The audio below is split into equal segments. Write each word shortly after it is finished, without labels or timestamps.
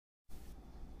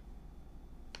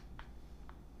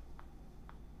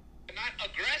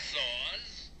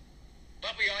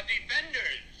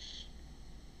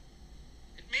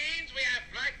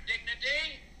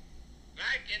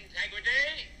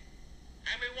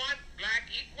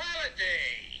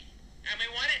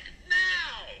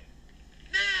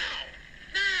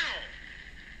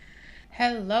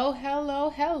Hello,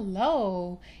 hello,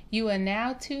 hello. You are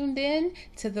now tuned in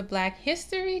to the Black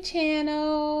History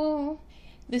Channel.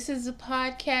 This is a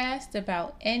podcast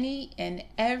about any and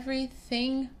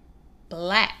everything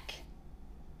black.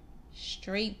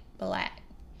 Straight black.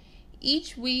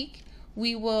 Each week,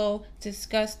 we will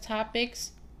discuss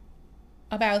topics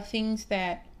about things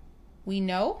that we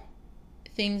know,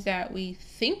 things that we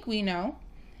think we know,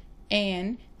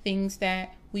 and things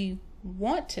that we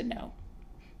want to know.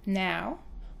 Now,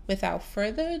 without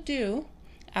further ado,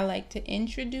 I'd like to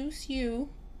introduce you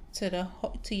to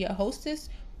your hostess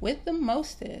with the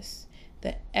mostest,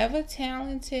 the ever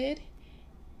talented,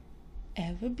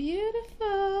 ever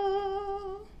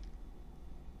beautiful,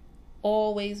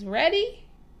 always ready,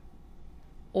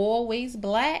 always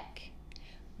black,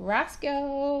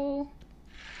 Roscoe.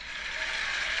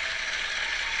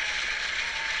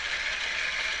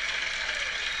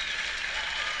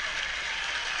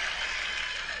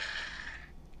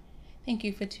 Thank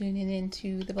you for tuning in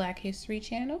to the Black History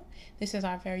Channel. This is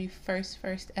our very first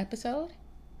episode.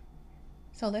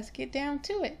 So let's get down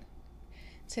to it.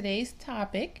 Today's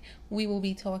topic, we will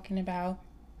be talking about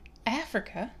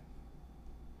Africa,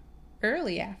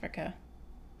 early Africa.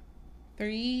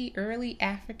 3 early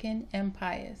African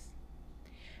empires.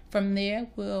 From there,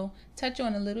 we'll touch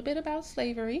on a little bit about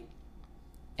slavery.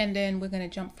 And then we're going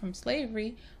to jump from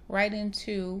slavery right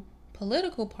into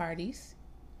political parties.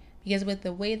 Because with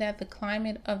the way that the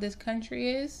climate of this country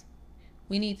is,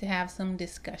 we need to have some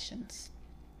discussions.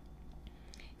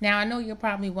 Now, I know you're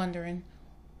probably wondering,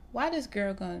 why this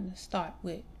girl going to start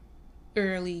with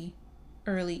early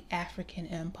African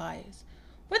empires?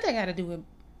 What they got to do with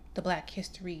the black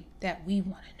history that we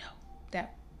want to know,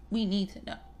 that we need to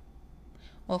know?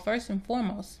 Well, first and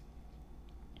foremost,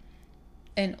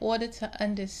 in order to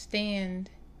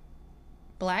understand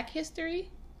black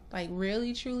history, like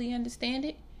really truly understand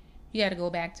it, you got to go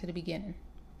back to the beginning.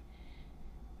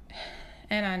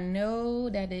 And I know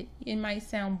that it might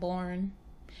sound boring.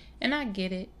 And I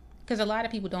get it. Because a lot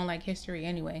of people don't like history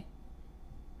anyway.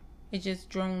 It just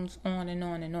drones on and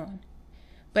on and on.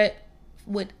 But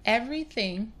with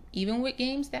everything, even with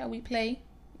games that we play,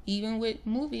 even with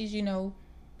movies,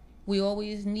 we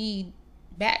always need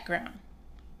background.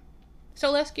 So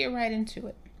let's get right into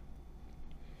it.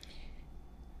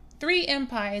 3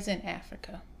 empires in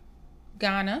Africa.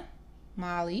 Ghana,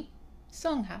 Mali,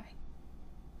 Songhai.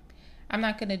 I'm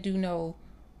not going to do no,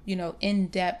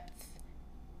 in-depth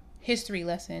history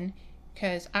lesson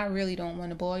because I really don't want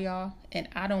to bore y'all and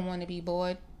I don't want to be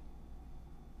bored.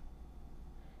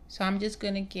 So I'm just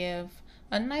going to give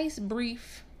a nice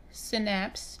brief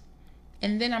synapse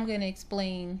and then I'm going to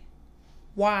explain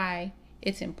why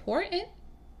it's important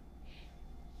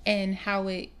and how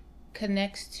it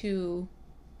connects to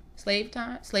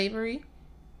slavery.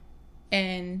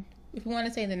 And if we want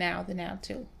to say the now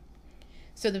too.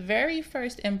 So the very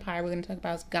first empire we're going to talk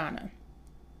about is Ghana.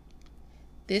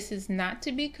 This is not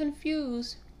to be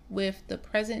confused with the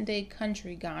present day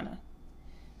country Ghana.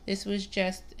 This was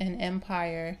just an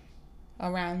empire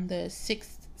around the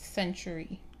 6th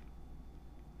century.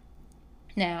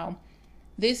 Now,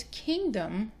 this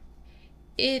kingdom,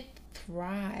 it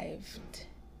thrived.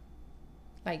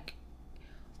 Like,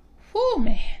 whoo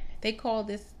man, they call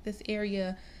this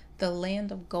area the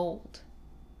land of gold,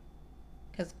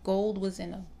 because gold was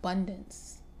in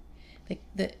abundance.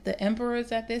 The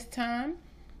emperors at this time,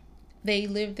 they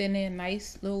lived in their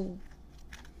nice little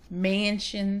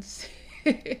mansions,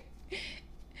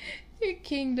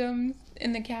 kingdoms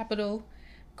in the capital,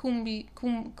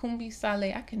 Kumbi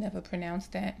Saleh. I can never pronounce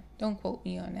that. Don't quote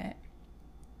me on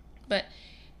that.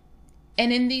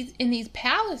 And in these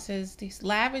palaces, these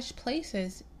lavish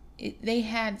places, they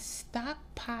had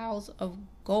stockpiles of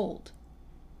gold.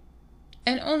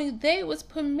 And only they was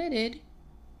permitted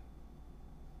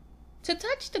to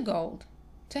touch the gold,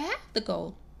 to have the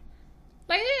gold.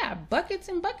 Like they got buckets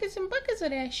and buckets and buckets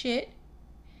of that shit.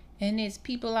 And there's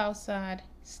people outside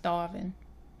starving.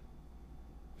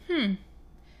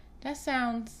 That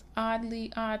sounds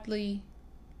oddly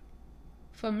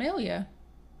familiar.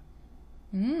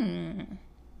 I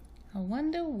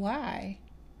wonder why.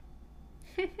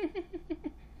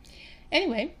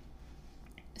 Anyway,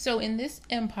 so in this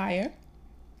empire,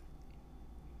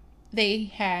 they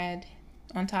had,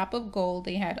 on top of gold,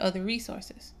 they had other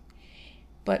resources.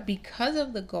 But because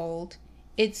of the gold,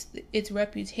 its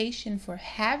reputation for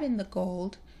having the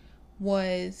gold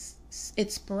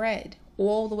it spread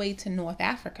all the way to North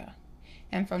Africa.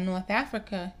 And from North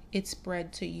Africa, it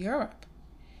spread to Europe.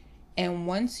 And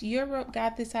once Europe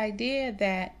got this idea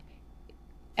that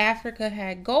Africa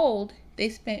had gold, they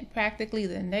spent practically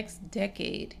the next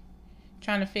decade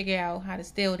trying to figure out how to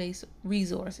steal their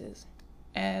resources.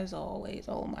 As always,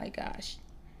 oh my gosh.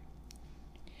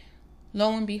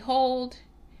 Lo and behold,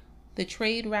 the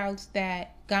trade routes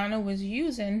that Ghana was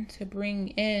using to bring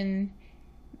in,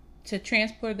 to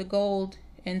transport the gold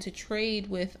and to trade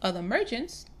with other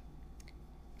merchants,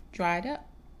 dried up.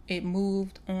 It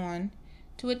moved on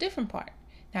to a different part.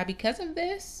 Now, because of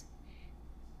this,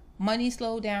 money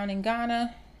slowed down in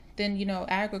Ghana. Then,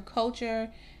 agriculture,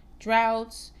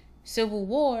 droughts, civil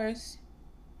wars.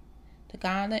 The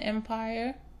Ghana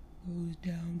Empire goes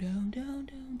down, down, down,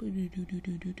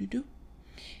 down.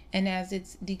 And as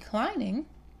it's declining,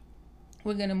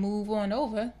 we're going to move on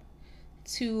over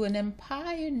to an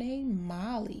empire named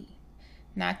Mali.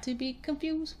 Not to be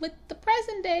confused with the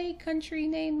present day country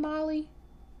named Mali.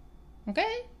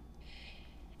 Okay?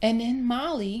 And in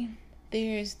Mali,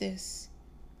 there's this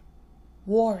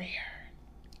warrior.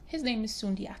 His name is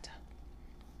Sundiata.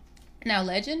 Now,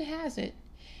 legend has it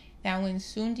that when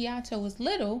Sundiata was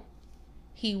little,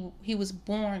 he was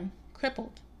born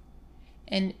crippled.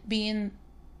 And being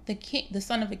the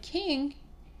son of a king,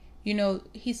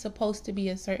 he's supposed to be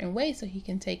a certain way so he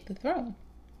can take the throne.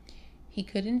 He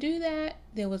couldn't do that.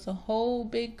 There was a whole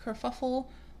big kerfuffle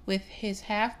with his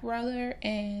half-brother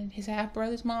and his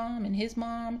half-brother's mom and his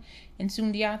mom. And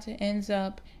Sundiata ends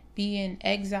up being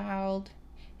exiled.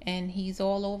 And he's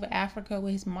all over Africa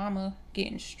with his mama,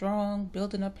 getting strong,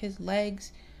 building up his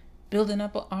legs, building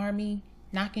up an army,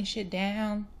 knocking shit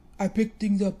down. I pick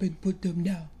things up and put them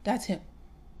down. That's him.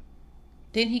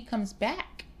 Then he comes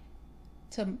back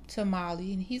to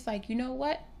Mali and he's like, you know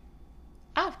what?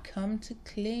 I've come to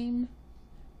claim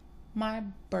my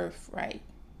birthright.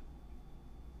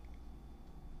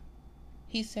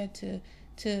 He said to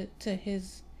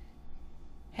his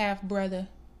half brother,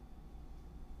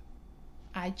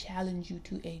 I challenge you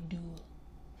to a duel.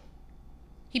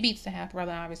 He beats the half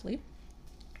brother, obviously,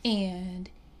 and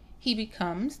he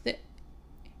becomes the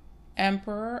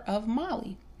emperor of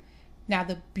Mali. Now,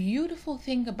 the beautiful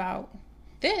thing about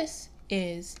this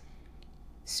is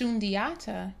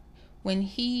Sundiata, when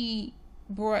he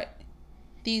brought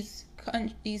these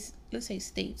let's say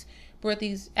states, brought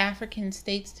these African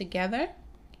states together,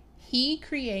 he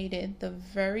created the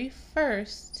very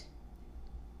first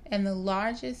and the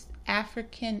largest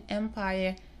African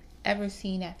empire ever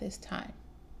seen at this time.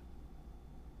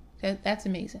 That's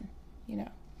amazing,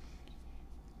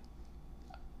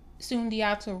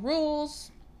 Sundiata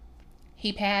rules.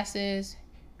 He passes.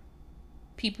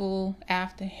 People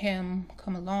after him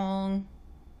come along.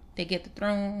 They get the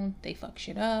throne. They fuck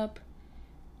shit up.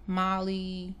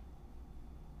 Mali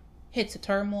hits a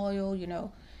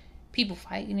turmoil, people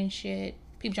fighting and shit.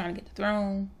 People trying to get the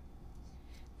throne.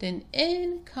 Then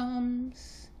in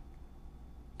comes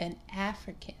an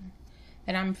African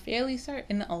that I'm fairly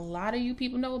certain a lot of you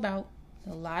people know about.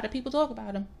 A lot of people talk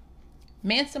about him.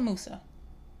 Mansa Musa.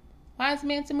 Why is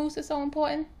Mansa Musa so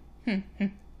important?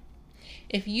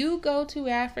 If you go to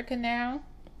Africa now,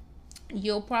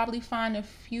 you'll probably find a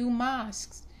few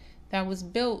mosques that was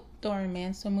built during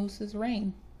Mansa Musa's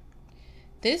reign.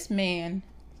 This man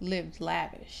lived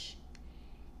lavish.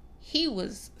 He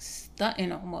was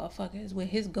stunting on motherfuckers with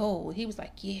his gold. He was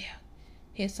like, yeah,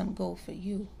 here's some gold for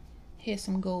you. Here's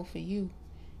some gold for you.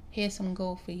 Here's some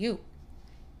gold for you.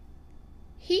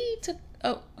 He took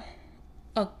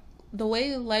the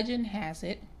way the legend has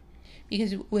it,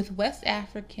 because with West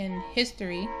African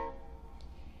history,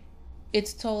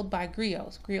 it's told by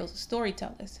griots. Griots are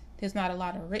storytellers. There's not a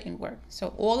lot of written work.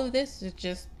 So all of this is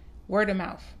just word of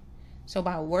mouth. So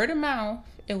by word of mouth,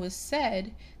 it was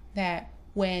said that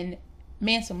when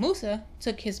Mansa Musa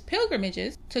took his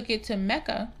pilgrimages, took it to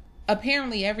Mecca,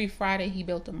 apparently every Friday he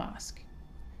built a mosque.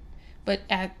 But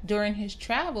during his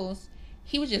travels,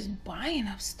 he was just buying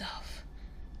up stuff.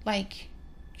 Like,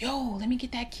 yo, let me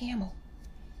get that camel.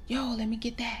 Yo, let me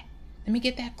get that. Let me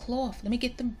get that cloth. Let me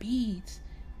get them beads.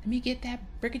 Let me get that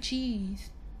brick of cheese.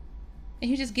 And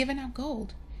he was just giving out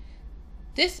gold.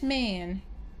 This man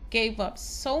gave up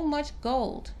so much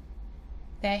gold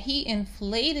that he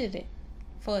inflated it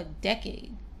for a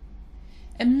decade.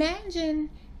 Imagine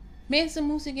Mansa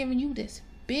Musa giving you this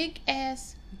big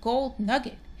ass gold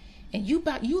nugget, and you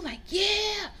like,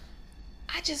 yeah,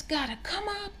 I just gotta come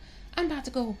up. I'm about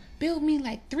to go build me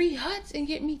like 3 huts and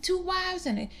get me 2 wives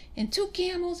and 2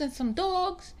 camels and some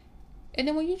dogs. And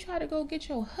then when you try to go get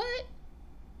your hut,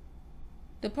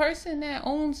 the person that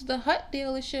owns the hut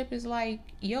dealership is like,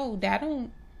 yo, that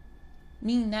don't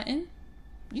mean nothing.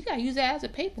 You gotta use that as a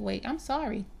paperweight. I'm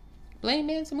sorry. Blame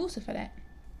Mansa Musa for that.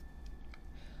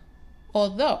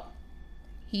 Although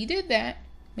he did that,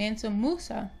 Mansa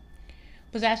Musa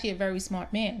was actually a very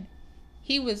smart man.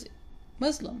 He was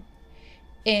Muslim.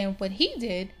 And what he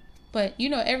did, but you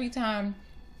know, every time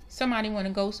somebody want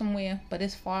to go somewhere, but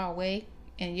it's far away,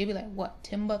 and you'll be like, what,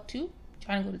 Timbuktu?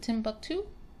 Trying to go to Timbuktu?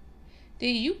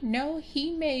 Did you know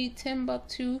he made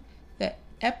Timbuktu the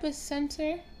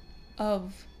epicenter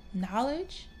of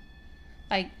knowledge?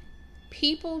 Like,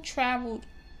 people traveled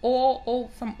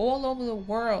from all over the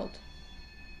world.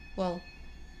 Well,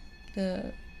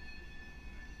 the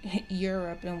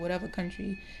Europe and whatever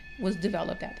country was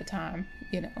developed at the time,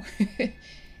 you know.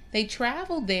 They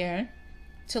traveled there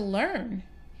to learn.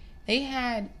 They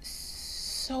had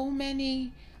so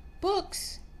many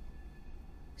books,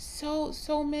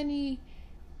 so many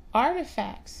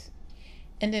artifacts.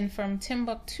 And then from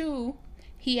Timbuktu,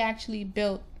 he actually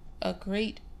built a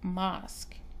great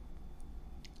mosque.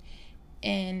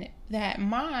 And that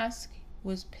mosque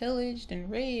was pillaged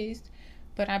and razed,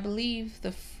 but I believe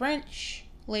the French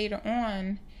later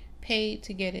on paid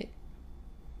to get it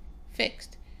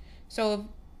fixed. So if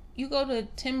you go to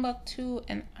Timbuktu,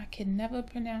 and I can never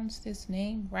pronounce this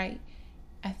name right,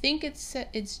 I think it's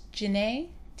Djenné,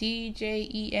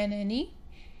 Djenne.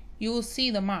 You will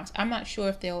see the mosque. I'm not sure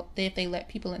if they let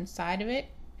people inside of it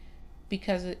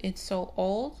because it's so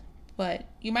old, but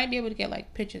you might be able to get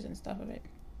like pictures and stuff of it.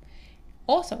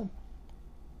 Also,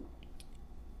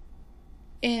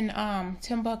 in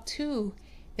Timbuktu,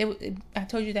 I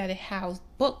told you that it housed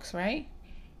books, right?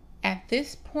 At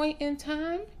this point in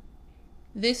time,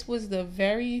 this was the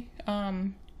very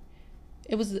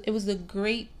it was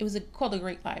called the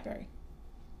Great Library.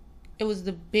 It was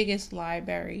the biggest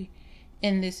library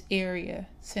in this area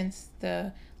since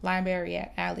the library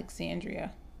at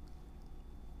Alexandria.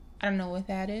 I don't know what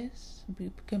that is, to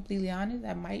be completely honest.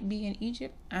 That might be in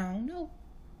Egypt. I don't know.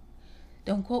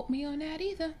 Don't quote me on that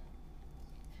either.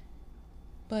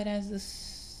 But as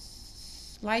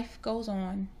this life goes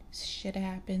on, shit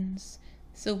happens.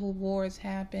 Civil wars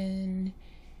happen.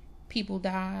 People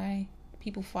die.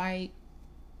 People fight.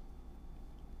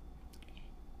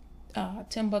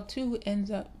 Timbuktu ends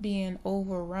up being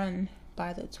overrun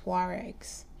by the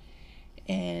Tuaregs.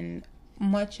 And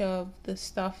much of the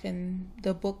stuff in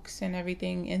the books and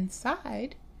everything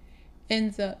inside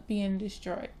ends up being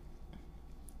destroyed.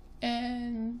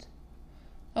 And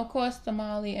of course, the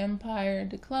Mali Empire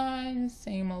declines.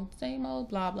 Same old,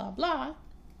 blah, blah, blah.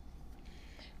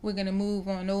 We're going to move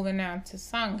on over now to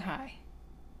Songhai.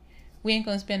 We ain't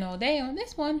going to spend all day on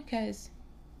this one because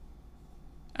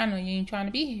I know you ain't trying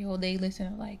to be here all day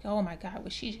listening like, oh my God,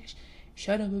 was she just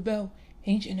shut up about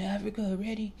ancient Africa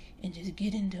already and just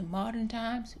get into modern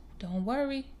times? Don't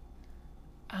worry.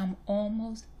 I'm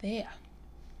almost there.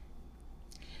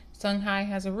 Songhai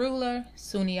has a ruler,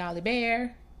 Sunni Ali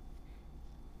Bear.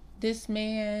 This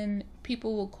man,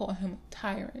 people will call him a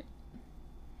tyrant.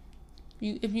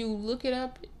 If you look it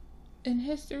up in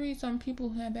history, some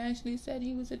people have actually said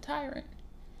he was a tyrant.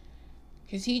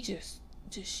 Because he just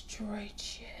destroyed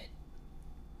shit.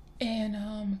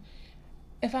 And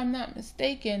if I'm not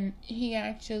mistaken, he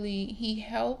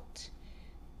helped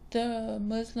the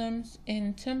Muslims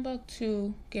in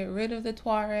Timbuktu get rid of the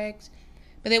Tuaregs.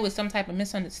 But there was some type of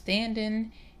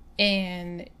misunderstanding.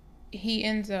 And he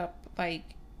ended up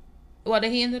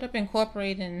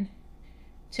incorporating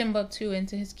Timbuktu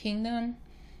into his kingdom,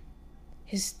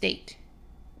 his state,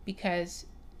 because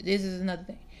this is another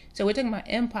thing. So we're talking about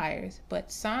empires, but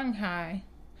Songhai,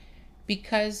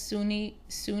 because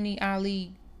Sunni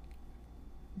Ali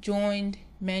joined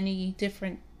many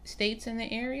different states in the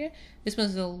area, this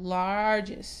was the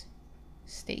largest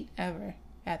state ever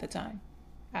at the time.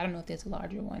 I don't know if there's a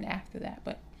larger one after that,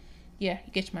 but yeah,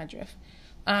 you get my drift.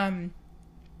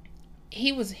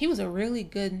 He was a really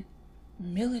good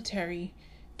military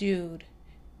dude,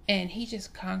 and he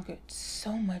just conquered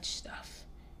so much stuff.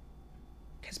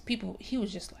 Cause he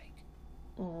was just like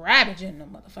ravaging them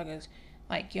motherfuckers.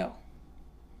 Like, yo,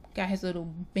 got his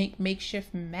little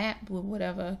makeshift map with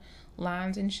whatever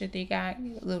lines and shit they got,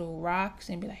 little rocks,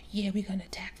 and be like, yeah, we're gonna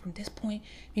attack from this point,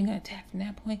 we're gonna attack from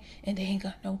that point, and they ain't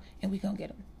gonna know, and we gonna get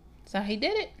them. So he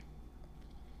did it.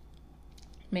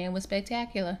 Man was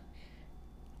spectacular.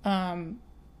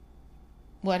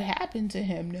 What happened to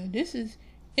him? Now this is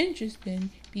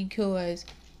interesting because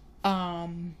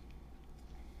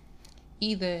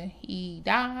either he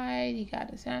died, he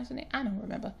got assassinated, I don't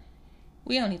remember.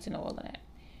 We don't need to know all of that.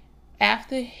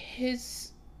 After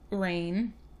his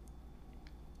reign,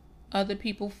 other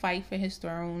people fight for his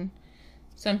throne.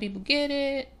 Some people get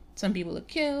it, some people are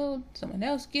killed, someone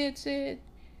else gets it,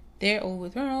 they're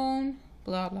overthrown,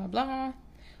 blah blah blah.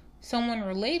 Someone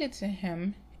related to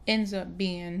him ends up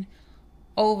being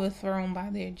overthrown by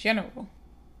their general.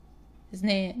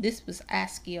 This was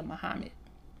Askia Muhammad.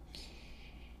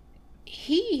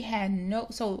 he had no,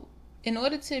 so in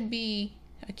order to be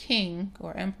a king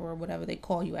or emperor, whatever they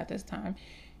call you at this time,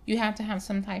 you have to have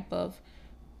some type of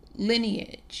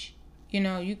lineage.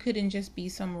 You couldn't just be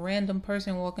some random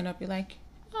person walking up. You're like,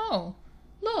 oh,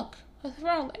 look, a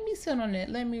throne. Let me sit on it.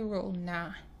 Let me rule.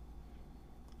 Nah.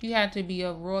 You had to be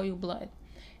of royal blood.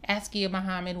 Askia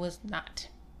Muhammad was not.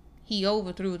 He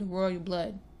overthrew the royal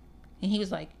blood. And he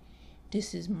was like,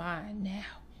 this is mine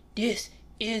now. This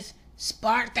is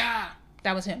Sparta.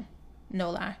 That was him.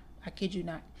 No lie. I kid you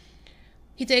not.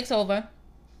 He takes over.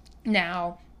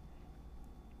 Now,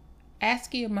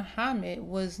 Askia Muhammad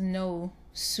was no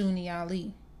Sunni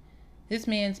Ali. This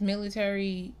man's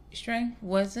military strength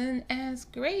wasn't as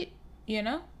great,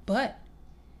 but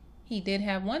he did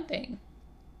have one thing.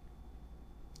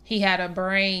 He had a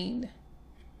brain.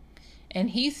 And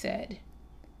he said,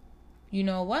 you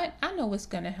know what? I know what's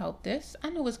going to help this. I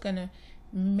know what's going to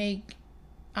make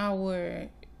our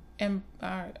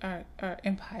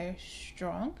empire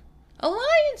strong.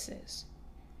 Alliances.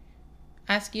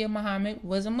 Askia Muhammad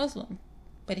was a Muslim,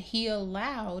 but he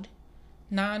allowed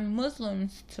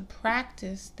non-Muslims to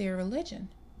practice their religion.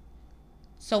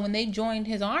 So when they joined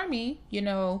his army,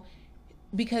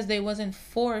 because they wasn't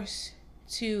forced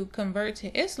to convert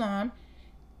to Islam,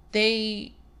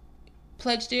 they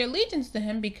pledged their allegiance to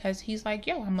him because he's like,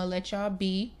 yo, I'm gonna let y'all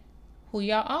be who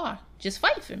y'all are. Just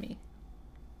fight for me.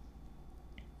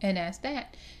 And that's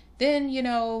that. Then,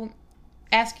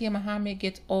 Askia Muhammad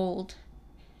gets old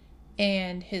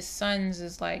and his sons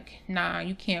is like, nah,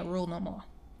 you can't rule no more.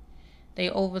 They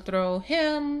overthrow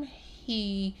him.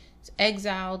 He's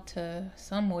exiled to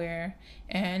somewhere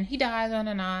and he dies on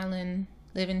an island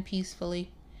living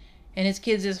peacefully. And his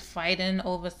kids is fighting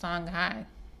over Songhai.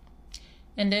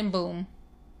 And then boom,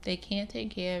 they can't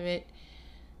take care of it.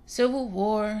 Civil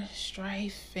war,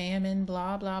 strife, famine,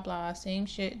 blah, blah, blah. Same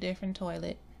shit, different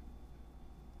toilet.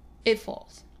 It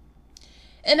falls.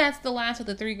 And that's the last of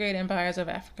the 3 great empires of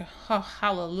Africa. Oh,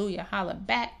 hallelujah, holla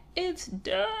back. It's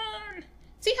done.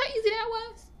 See how easy that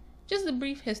was? Just a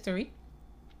brief history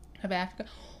of Africa.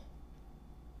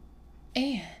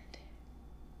 And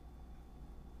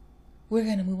we're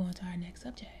going to move on to our next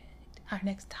subject, our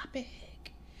next topic.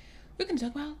 We're going to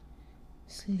talk about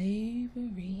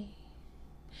slavery.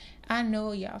 I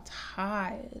know y'all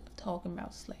tired of talking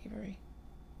about slavery.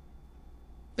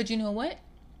 But you know what?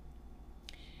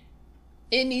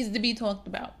 It needs to be talked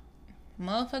about.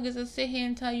 Motherfuckers will sit here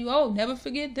and tell you, oh, never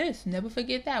forget this, never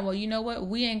forget that. Well, you know what?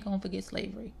 We ain't going to forget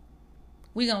slavery.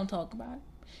 We going to talk about it.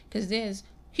 Because there's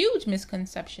huge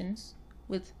misconceptions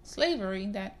with slavery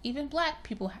that even black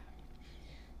people have.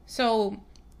 So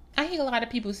I hear a lot of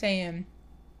people saying,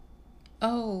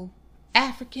 oh,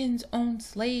 Africans owned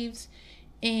slaves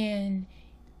and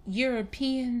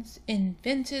Europeans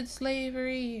invented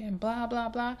slavery and blah, blah,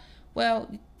 blah.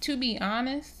 Well, to be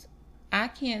honest, I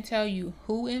can't tell you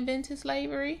who invented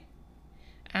slavery.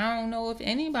 I don't know if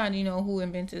anybody know who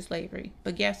invented slavery.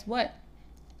 But guess what?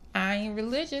 I ain't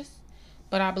religious,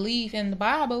 but I believe in the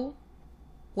Bible.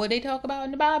 What they talk about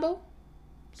in the Bible?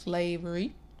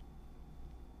 Slavery.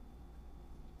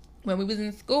 When we was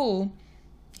in school,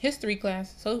 history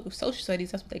class, social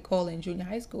studies, that's what they call it in junior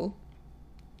high school,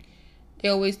 they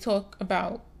always talk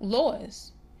about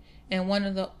laws. And one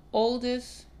of the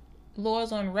oldest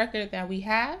laws on record that we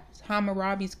have is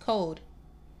Hammurabi's Code.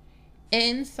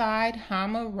 Inside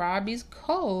Hammurabi's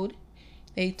Code,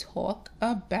 they talk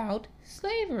about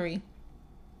slavery.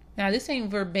 Now, this ain't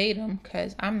verbatim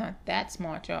because I'm not that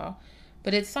smart, y'all.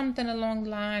 But it's something along the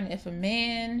line, if a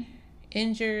man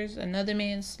injures another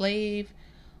man's slave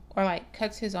or like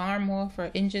cuts his arm off or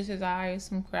injures his eye or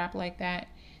some crap like that,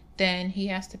 then he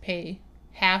has to pay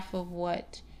half of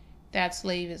what that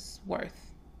slave is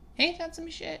worth. Ain't that some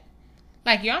shit?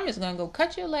 Like, yo, I'm just gonna go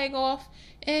cut your leg off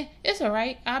and it's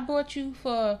alright. I bought you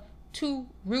for 2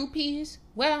 rupees.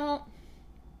 Well,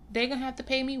 they're gonna have to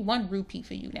pay me 1 rupee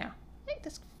for you now. I think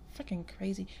that's freaking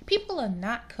crazy. People are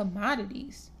not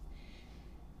commodities.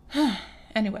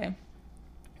 Anyway,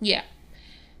 yeah,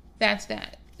 that's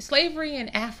that. Slavery in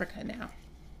Africa now.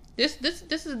 This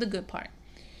is the good part.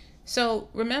 So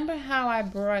remember how I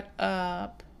brought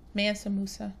up Mansa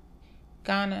Musa,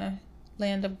 Ghana,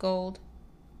 land of gold?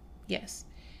 Yes.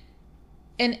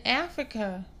 In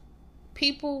Africa,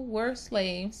 people were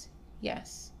slaves.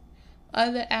 Yes.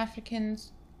 Other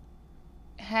Africans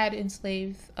had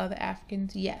enslaved other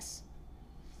Africans. Yes.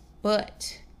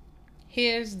 But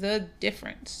here's the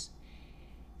difference.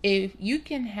 If you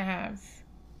can have...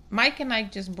 Mike and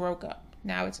Ike just broke up.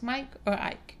 Now it's Mike or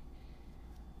Ike.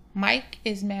 Mike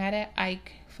is mad at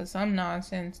Ike for some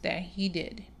nonsense that he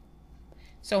did.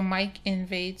 So Mike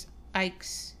invades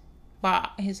Ike's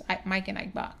Mike and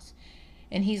Ike box.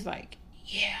 And he's like,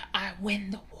 yeah, I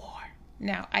win the war.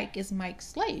 Now Ike is Mike's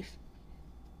slave.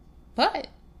 But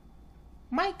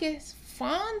Mike is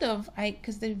fond of Ike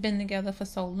because they've been together for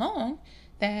so long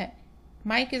that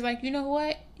Mike is like, you know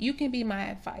what? You can be my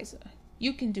advisor.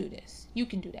 You can do this. You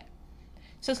can do that.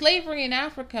 So slavery in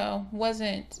Africa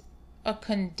wasn't a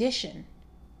condition.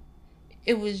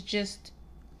 It was just,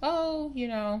 oh,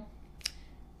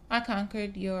 I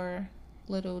conquered your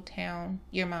little town.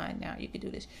 You're mine now. You can do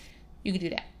this. You can do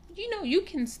that. You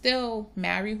can still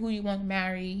marry who you want to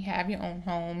marry, have your own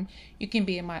home. You can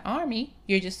be in my army.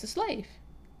 You're just a slave.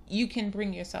 You can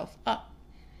bring yourself up.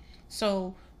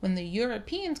 So when the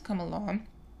Europeans come along,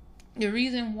 the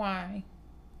reason why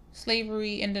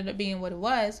slavery ended up being what it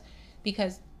was,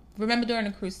 because remember during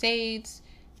the Crusades,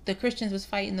 the Christians was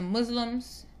fighting the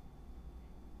Muslims,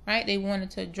 right? They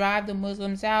wanted to drive the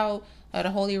Muslims out of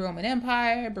the Holy Roman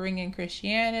Empire, bring in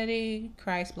Christianity,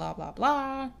 Christ, blah, blah,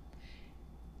 blah.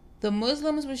 The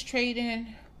Muslims was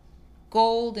trading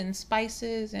gold and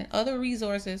spices and other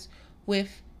resources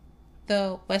with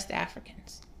the West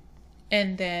Africans.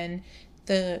 And then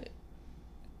the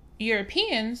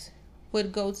Europeans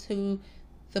would go to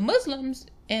the Muslims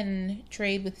and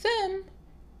trade with them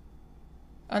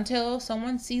until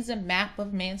someone sees a map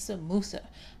of Mansa Musa.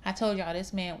 I told y'all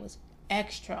this man was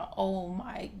extra. Oh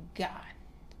my God.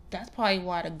 That's probably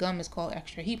why the gum is called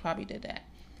extra. He probably did that.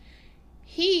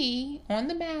 He, on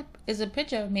the map, is a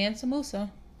picture of Mansa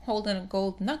Musa holding a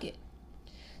gold nugget.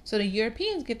 So the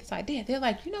Europeans get this idea. They're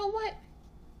like, you know what?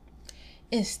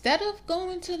 Instead of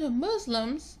going to the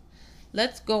Muslims,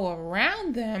 let's go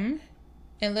around them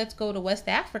and let's go to West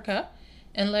Africa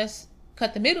and let's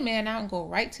cut the middleman out and go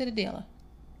right to the dealer.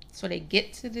 So they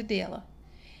get to the dealer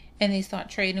and they start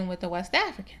trading with the West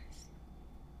Africans,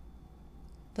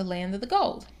 the land of the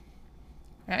gold,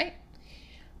 right?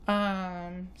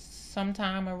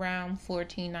 Sometime around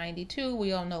 1492,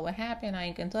 we all know what happened. I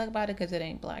ain't gonna talk about it because it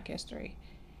ain't Black history.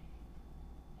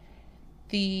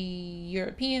 The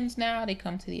Europeans now, they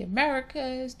come to the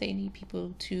Americas. They need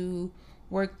people to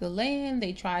work the land.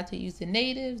 They try to use the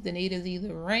natives. The natives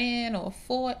either ran or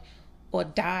fought or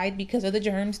died because of the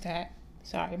germs that,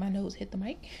 sorry, my nose hit the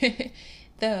mic,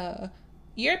 the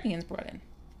Europeans brought in.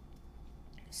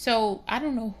 So I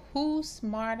don't know whose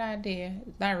smart idea,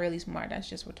 not really smart, that's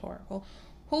just rhetorical,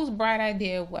 whose bright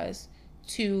idea was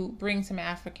to bring some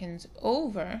Africans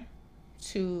over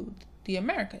to the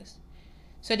Americas.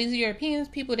 So these Europeans,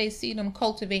 people, they see them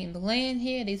cultivating the land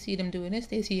here, they see them doing this,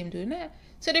 they see them doing that,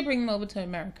 so they bring them over to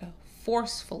America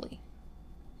forcefully.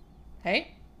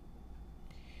 Okay?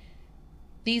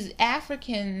 These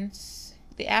Africans,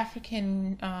 the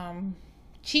African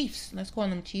chiefs, let's call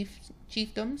them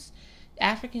chiefdoms,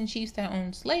 African chiefs that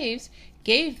owned slaves,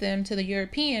 gave them to the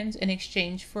Europeans in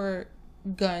exchange for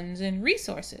guns and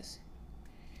resources.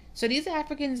 So these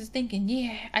Africans is thinking,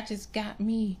 yeah, I just got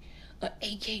me a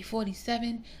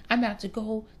AK-47. I'm about to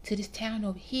go to this town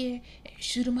over here and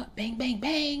shoot them up, bang, bang,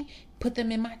 bang, put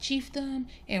them in my chiefdom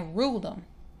and rule them.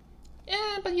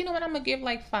 Yeah, but you know what? I'm going to give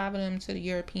like 5 of them to the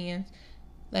Europeans.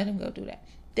 Let them go do that.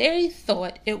 They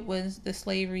thought it was the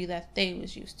slavery that they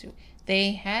was used to.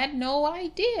 They had no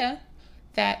idea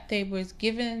that they was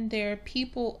giving their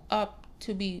people up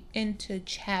to be into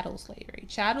chattel slavery.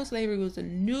 Chattel slavery was a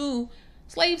new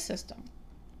slave system.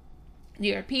 The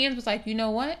Europeans was like, you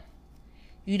know what?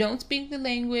 You don't speak the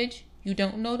language. You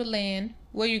don't know the land.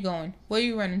 Where you going? Where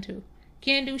you running to?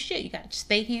 Can't do shit. You got to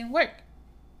stay here and work.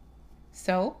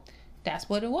 So that's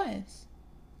what it was.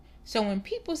 So when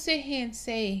people sit here and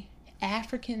say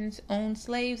Africans owned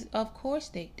slaves, of course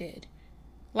they did.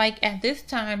 Like at this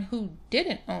time, who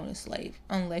didn't own a slave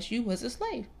unless you was a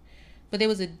slave? But there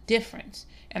was a difference.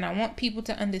 And I want people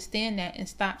to understand that and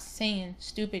stop saying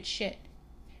stupid shit.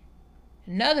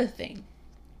 Another thing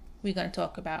we're going to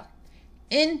talk about.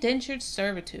 Indentured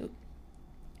servitude.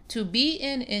 To be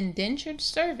an indentured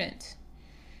servant,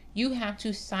 you have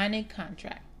to sign a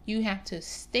contract. You have to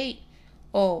state,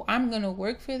 oh, I'm going to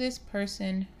work for this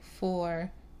person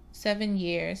for 7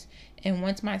 years. And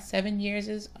once my 7 years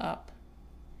is up,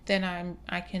 then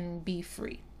I can be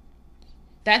free.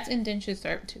 That's indentured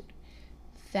servitude.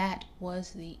 That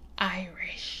was the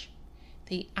Irish.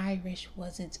 The Irish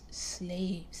wasn't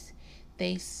slaves.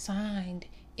 They signed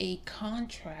a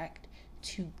contract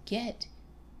to get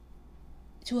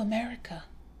to America.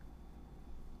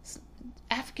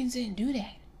 Africans didn't do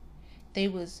that. They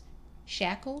was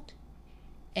shackled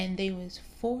and they was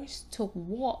forced to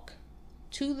walk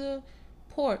to the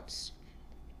ports,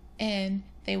 and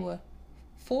they were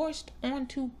forced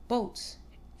onto boats,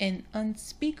 and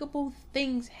unspeakable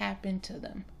things happened to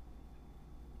them.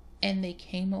 and they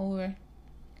came over.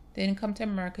 They didn't come to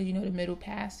America, the Middle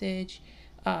Passage,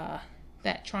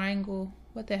 that triangle.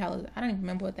 What the hell is it? I don't even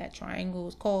remember what that triangle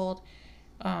was called.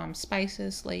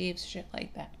 Spices, slaves, shit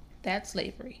like that. That's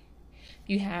slavery. If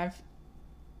you have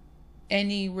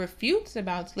any refutes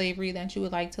about slavery that you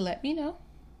would like to let me know,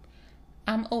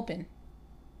 I'm open.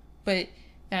 But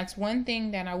that's one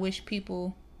thing that I wish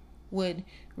people would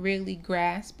really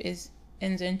grasp is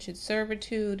indentured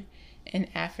servitude and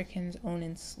Africans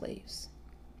owning slaves.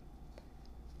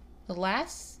 The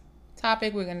last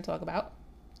topic we're going to talk about,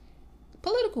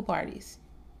 political parties.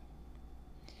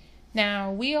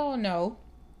 Now, we all know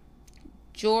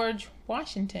George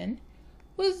Washington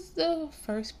was the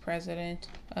first president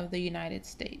of the United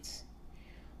States.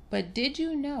 But did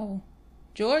you know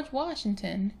George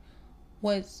Washington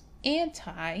was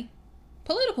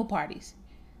anti-political parties?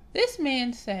 This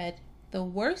man said the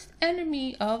worst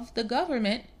enemy of the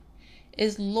government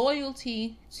is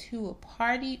loyalty to a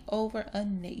party over a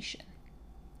nation.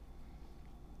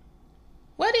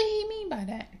 What did he mean by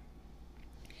that?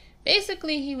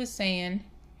 Basically, he was saying,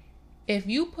 if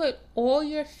you put all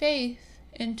your faith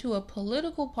into a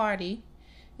political party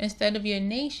instead of your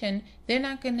nation, they're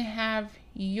not going to have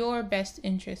your best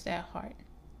interest at heart.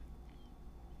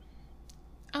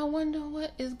 I wonder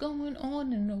what is going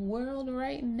on in the world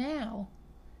right now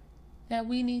that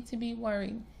we need to be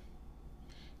worried.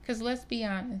 Because let's be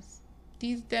honest,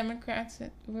 these Democrats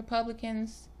and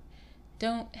Republicans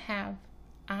don't have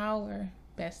our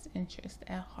best interest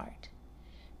at heart.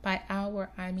 By our,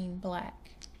 I mean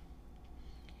black.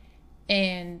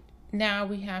 And now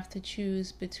we have to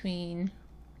choose between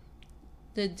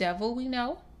the devil we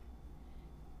know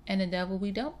and the devil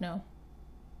we don't know.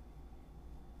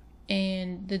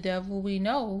 And the devil we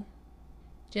know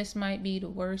just might be the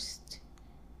worst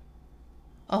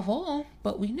of all,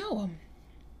 but we know him.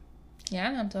 Yeah, I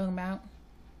know what I'm talking about.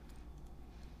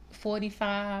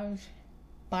 45,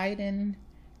 Biden,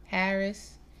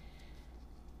 Harris.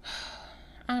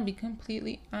 I'll be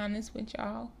completely honest with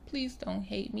y'all. Please don't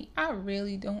hate me. I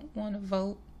really don't want to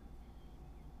vote.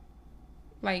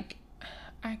 Like,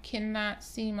 I cannot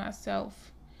see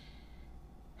myself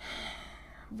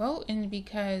voting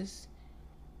because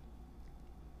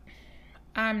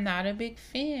I'm not a big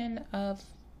fan of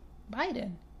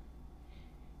Biden.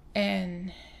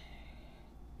 And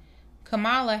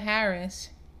Kamala Harris,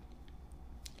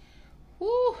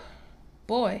 whoo,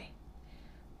 boy,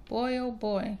 oh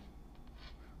boy.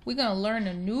 We're going to learn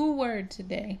a new word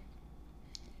today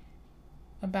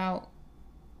about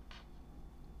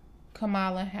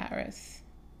Kamala Harris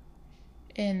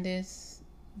in this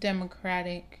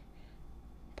Democratic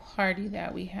Party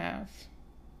that we have.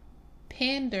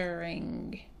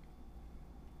 Pandering.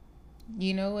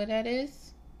 You know what that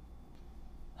is?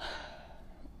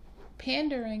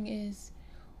 Pandering is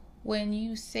when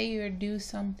you say or do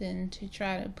something to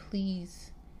try to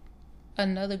please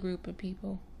another group of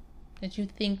people that you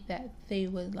think that they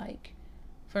would like.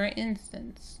 For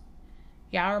instance,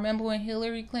 y'all remember when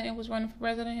Hillary Clinton was running for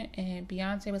president and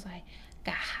Beyonce was like,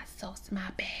 got hot sauce in my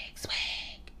bag,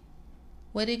 swag.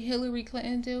 What did Hillary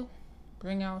Clinton do?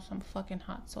 Bring out some fucking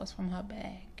hot sauce from her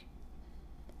bag.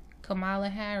 Kamala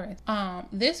Harris.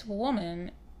 This woman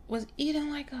was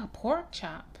eating like a pork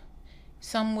chop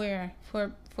somewhere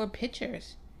for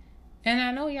pictures. And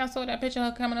I know y'all saw that picture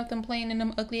of her coming up them playing in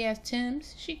them ugly ass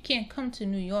Timbs. She can't come to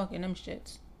New York in them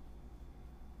shits.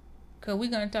 Cause we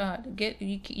gonna tell her to get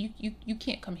you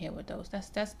can't come here with those.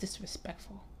 That's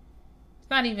disrespectful.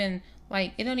 It's not even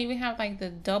like it don't even have like the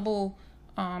double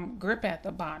grip at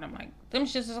the bottom. Like them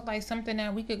shits look like something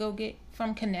that we could go get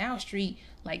from Canal Street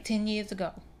like 10 years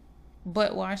ago.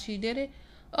 But why she did it?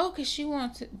 Oh, cause she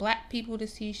wants black people to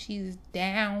see she's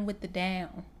down with the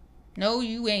down. No,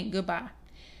 you ain't. Goodbye.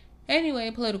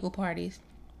 Anyway, political parties.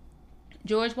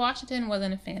 George Washington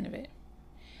wasn't a fan of it.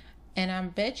 And I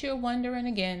bet you're wondering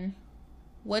again,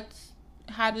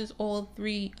 how does all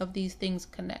three of these things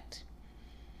connect?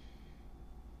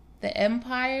 The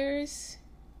empires,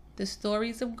 the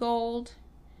stories of gold,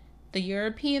 the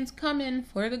Europeans come in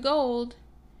for the gold,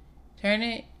 turn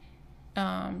it,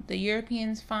 the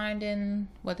Europeans finding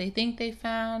what they think they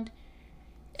found,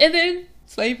 and then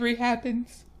slavery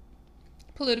happens.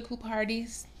 Political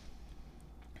parties.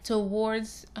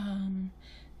 Towards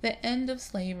the end of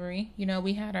slavery,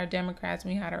 we had our Democrats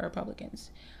and we had our Republicans.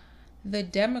 The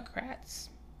Democrats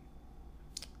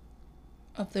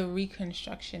of the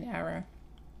Reconstruction era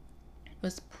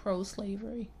was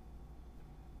pro-slavery.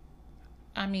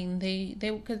 I mean, they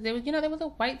because they were they were the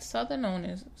white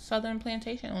Southern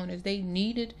plantation owners. They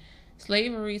needed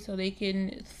slavery so they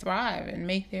can thrive and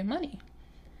make their money.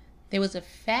 There was a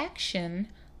faction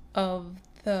of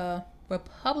the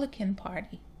Republican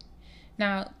Party.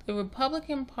 Now, the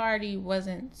Republican Party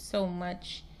wasn't so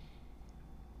much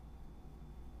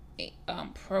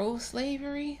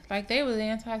pro-slavery. Like, they was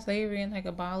anti-slavery and like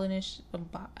abolished.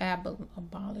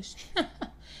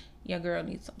 Your girl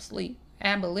needs some sleep.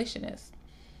 Abolitionists.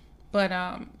 But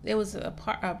it was a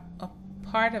part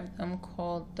of them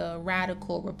called the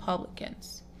Radical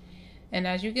Republicans. And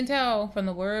as you can tell from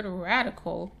the word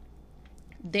radical,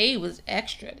 they was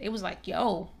extra. They was like,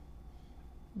 yo,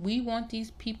 we want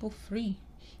these people free.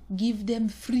 Give them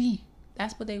free.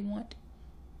 That's what they want.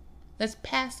 Let's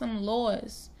pass some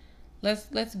laws.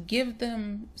 Let's give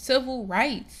them civil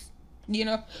rights. You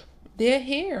know, they're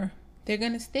here. They're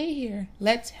going to stay here.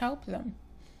 Let's help them.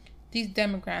 These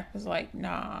Democrats was like,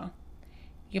 nah.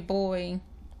 Your boy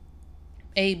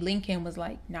Abe Lincoln was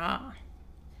like, nah.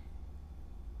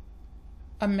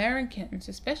 Americans,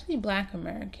 especially Black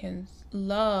Americans,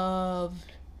 love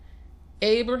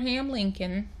Abraham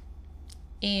Lincoln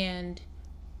and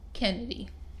Kennedy.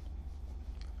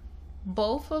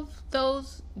 Both of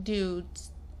those dudes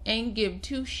ain't give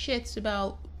two shits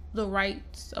about the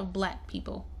rights of Black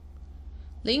people.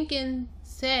 Lincoln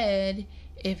said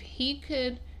if he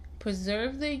could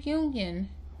preserve the Union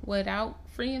without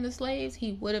freeing the slaves,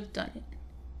 he would have done it.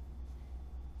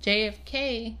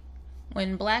 JFK,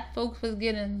 when Black folks was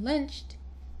getting lynched,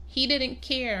 he didn't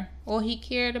care. All he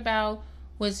cared about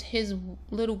was his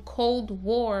little Cold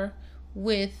War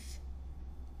with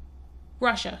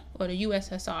Russia or the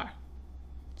USSR.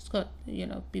 It's got,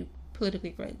 be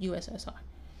politically correct, USSR.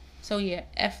 So yeah,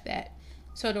 F that.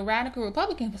 So the Radical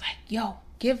Republican was like, yo,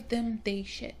 give them they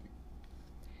shit.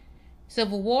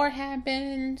 Civil War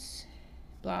happens,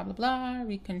 blah, blah, blah,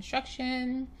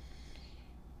 Reconstruction.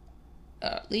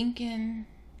 Lincoln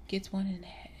gets one in the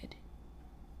head.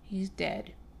 He's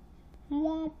dead.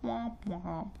 Womp, womp,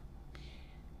 womp.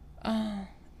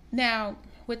 Now,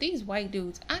 with these white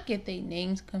dudes, I get their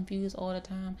names confused all the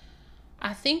time.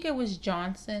 I think it was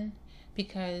Johnson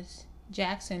because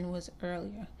Jackson was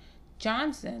earlier.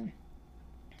 Johnson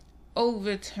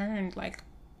overturned like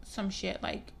some shit.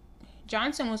 Like,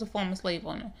 Johnson was a former slave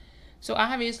owner. So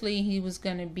obviously he was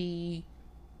going to be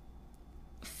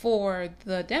for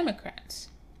the Democrats,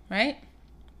 right?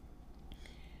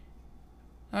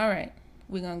 All right.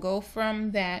 We're going to go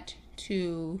from that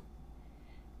to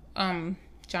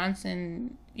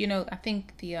Johnson. I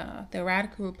think the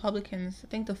Radical Republicans, I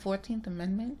think the 14th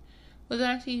Amendment was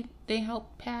actually, they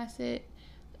helped pass it.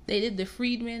 They did the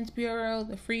Freedmen's Bureau.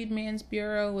 The Freedmen's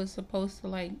Bureau was supposed to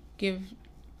like give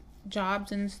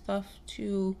jobs and stuff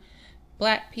to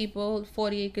Black people,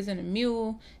 40 acres and a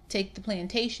mule, take the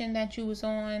plantation that you was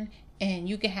on, and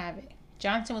you can have it.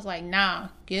 Johnson was like, nah,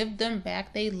 give them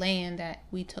back their land that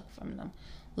we took from them.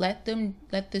 Let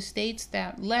the states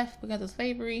that left because of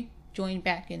slavery join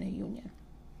back in the Union.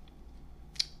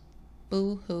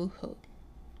 Boo hoo hoo.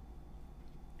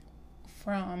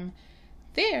 From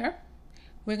there,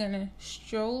 we're going to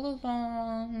stroll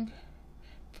along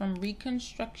from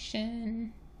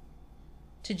Reconstruction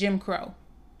to Jim Crow.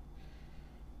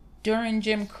 During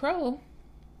Jim Crow,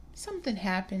 something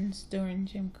happens during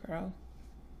Jim Crow.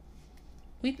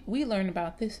 We learn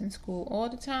about this in school all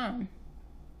the time.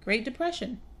 Great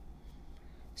Depression.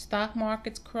 Stock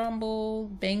markets crumble.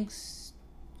 Banks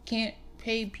can't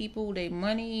pay people their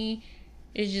money.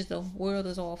 It's just the world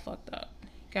is all fucked up.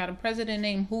 Got a president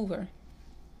named Hoover.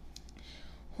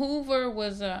 Hoover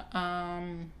was a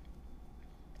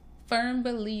firm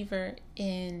believer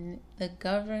in the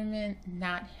government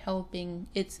not helping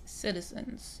its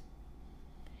citizens.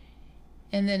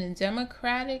 And then a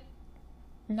Democratic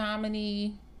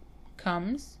nominee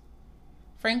comes,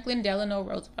 Franklin Delano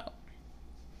Roosevelt.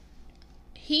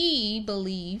 He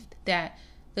believed that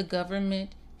the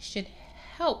government should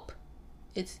help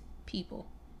its people.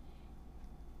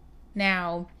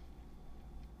 Now,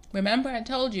 remember I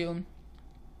told you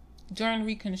during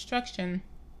Reconstruction,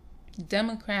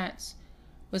 Democrats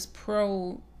was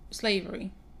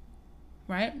pro-slavery,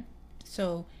 right?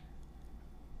 So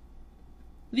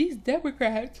these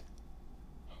Democrats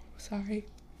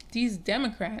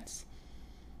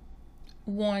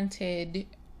wanted,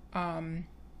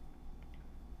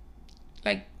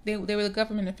 like they were the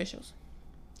government officials.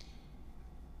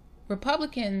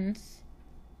 Republicans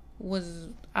was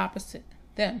opposite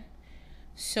them.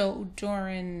 So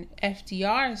during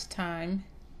FDR's time,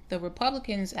 the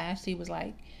Republicans actually was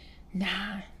like,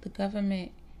 nah, the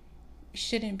government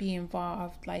shouldn't be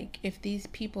involved. Like, if these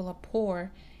people are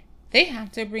poor, they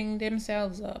have to bring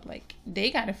themselves up. Like, they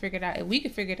got to figure it out. If we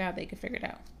could figure it out, they could figure it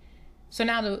out. So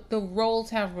now the roles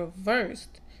have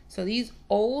reversed. So these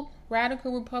old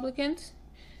radical Republicans,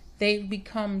 they've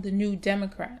become the new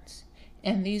Democrats.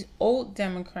 And these old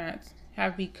Democrats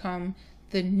have become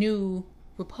the new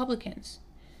Republicans.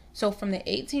 So from the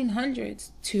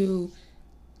 1800s to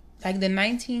like the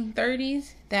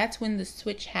 1930s, that's when the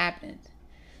switch happened.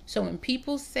 So when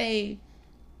people say,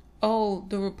 oh,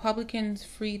 the Republicans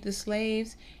freed the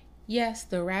slaves, yes,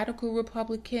 the radical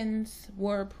Republicans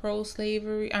were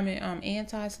anti-slavery,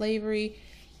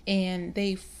 and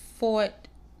they fought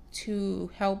to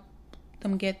help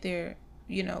them get their,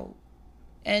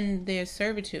 end their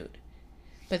servitude.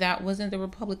 But that wasn't the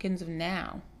Republicans of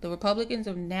now. The Republicans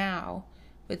of now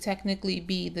would technically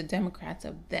be the Democrats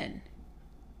of then.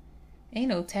 Ain't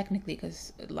no technically,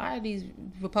 because a lot of these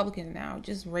Republicans now are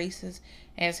just racist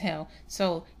as hell.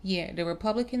 So, yeah, the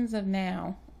Republicans of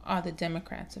now are the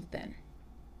Democrats of then.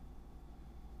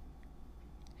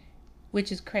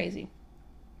 Which is crazy.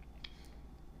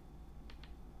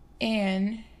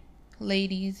 And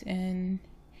ladies and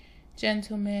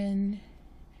gentlemen,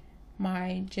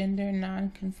 my gender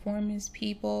nonconformist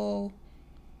people,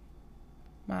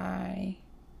 my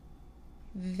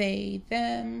they,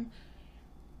 them,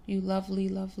 you lovely,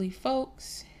 lovely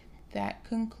folks, that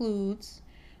concludes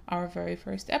our very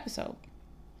first episode.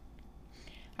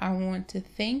 I want to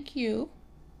thank you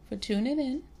for tuning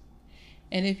in.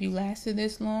 And if you lasted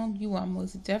this long, you are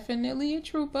most definitely a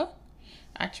trooper.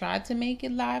 I tried to make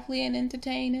it lively and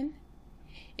entertaining.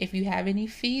 If you have any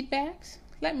feedbacks,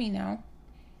 let me know.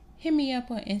 Hit me up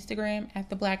on Instagram at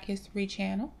the Black History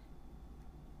Channel.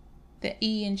 The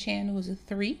E in channel is a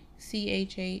 3,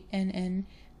 CHANN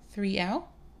 3L.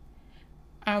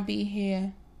 I'll be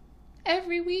here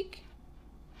every week.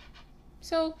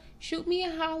 So shoot me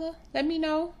a holler. Let me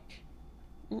know.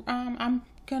 I'm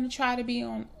going to try to be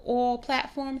on all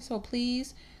platforms. So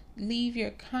please leave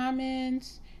your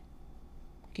comments.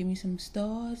 Give me some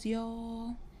stars,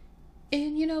 y'all.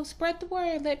 And, spread the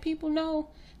word. Let people know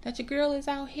that your girl is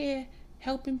out here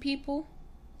helping people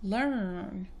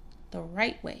learn the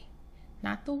right way,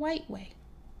 not the white way.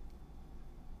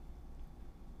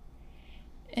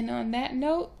 And on that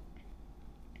note,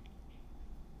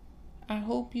 I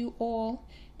hope you all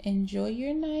enjoy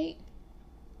your night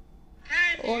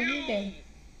or your day.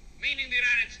 Meaning the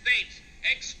United States,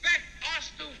 expect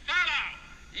us to follow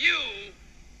you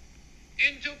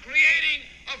into creating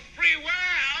a free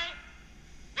world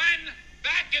when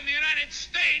back in the United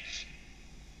States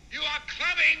you are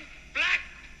clubbing black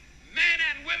men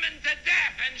and women to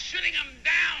death and shooting them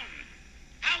down.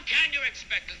 How can you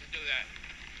expect us to do that?